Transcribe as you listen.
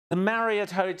The Marriott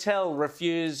Hotel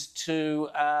refused to.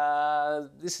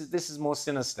 This is more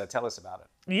sinister. Tell us about it.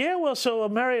 Yeah, well, so a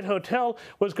Marriott Hotel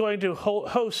was going to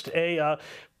host a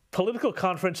political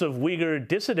conference of Uyghur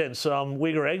dissidents,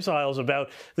 Uyghur exiles, about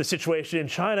the situation in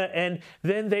China. And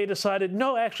then they decided,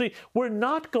 no, actually, we're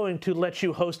not going to let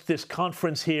you host this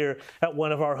conference here at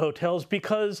one of our hotels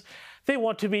because they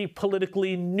want to be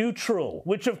politically neutral,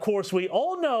 which, of course, we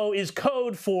all know is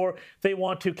code for they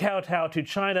want to kowtow to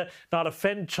China, not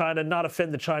offend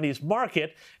the Chinese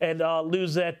market, and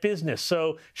lose that business.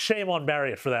 So shame on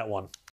Marriott for that one.